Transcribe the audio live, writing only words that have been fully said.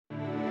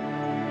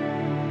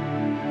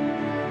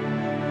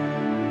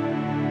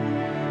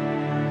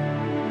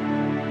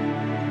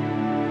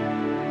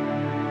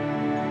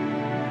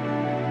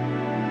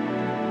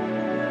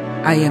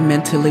I am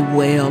mentally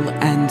well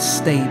and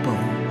stable.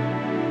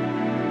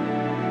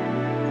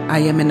 I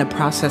am in the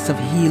process of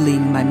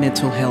healing my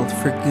mental health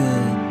for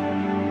good.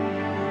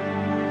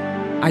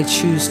 I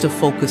choose to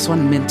focus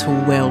on mental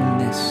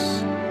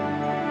wellness.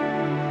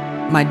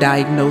 My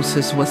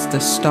diagnosis was the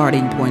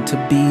starting point to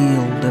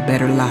build a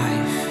better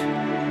life.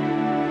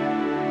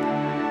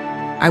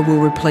 I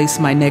will replace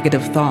my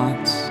negative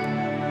thoughts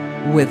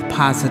with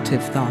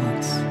positive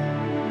thoughts.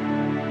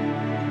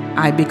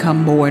 I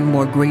become more and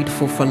more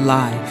grateful for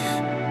life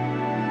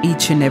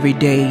each and every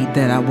day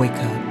that I wake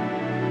up.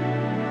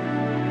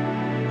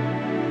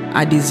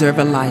 I deserve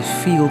a life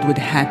filled with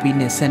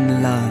happiness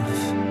and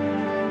love.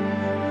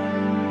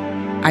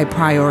 I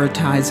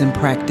prioritize and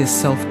practice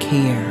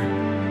self-care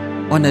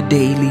on a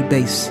daily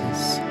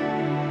basis.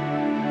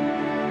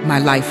 My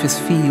life is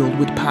filled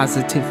with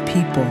positive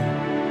people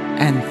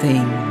and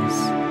things.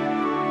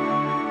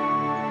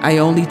 I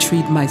only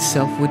treat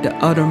myself with the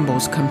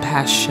uttermost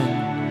compassion,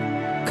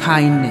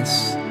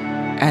 kindness,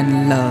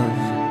 and love.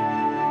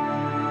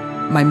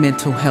 My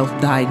mental health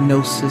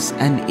diagnosis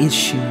and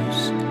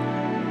issues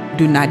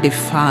do not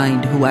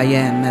define who I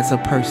am as a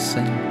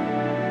person.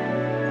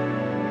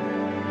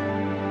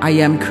 I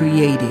am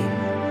creating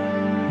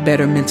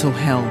better mental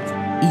health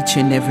each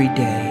and every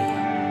day.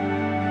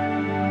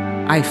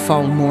 I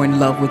fall more in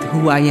love with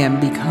who I am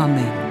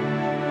becoming.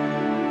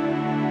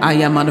 I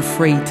am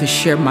unafraid to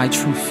share my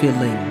true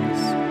feelings.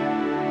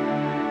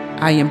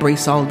 I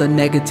embrace all the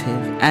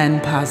negative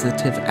and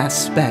positive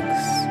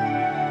aspects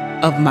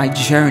of my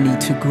journey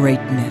to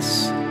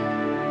greatness.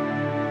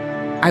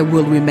 I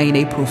will remain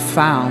a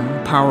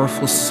profound,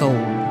 powerful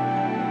soul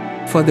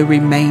for the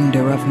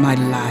remainder of my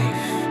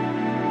life.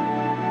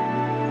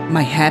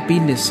 My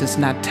happiness is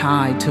not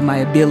tied to my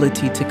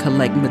ability to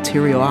collect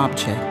material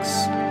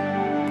objects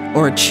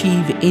or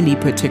achieve any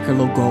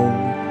particular goal.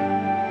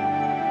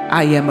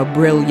 I am a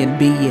brilliant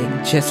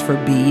being just for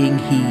being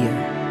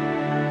here.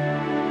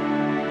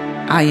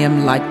 I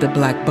am like the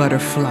black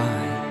butterfly,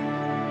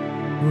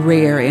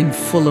 rare and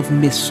full of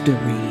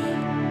mystery.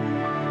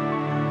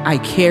 I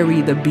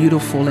carry the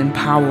beautiful and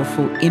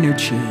powerful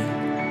energy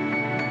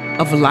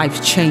of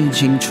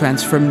life-changing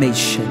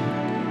transformation,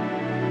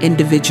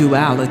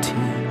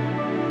 individuality,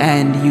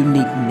 and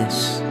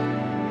uniqueness.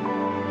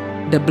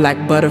 The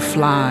black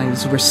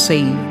butterflies were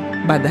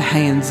saved by the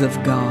hands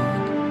of God.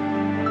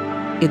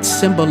 It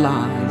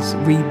symbolized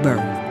rebirth,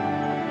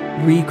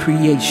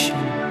 recreation,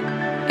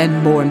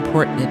 and more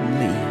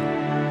importantly,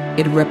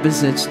 it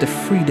represents the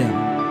freedom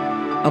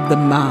of the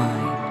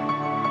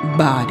mind,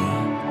 body,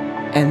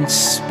 and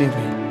spirit,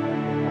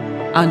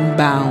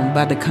 unbound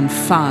by the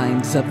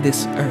confines of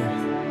this earth.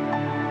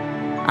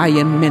 I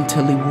am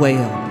mentally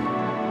well,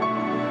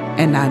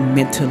 and I'm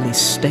mentally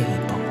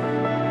stable.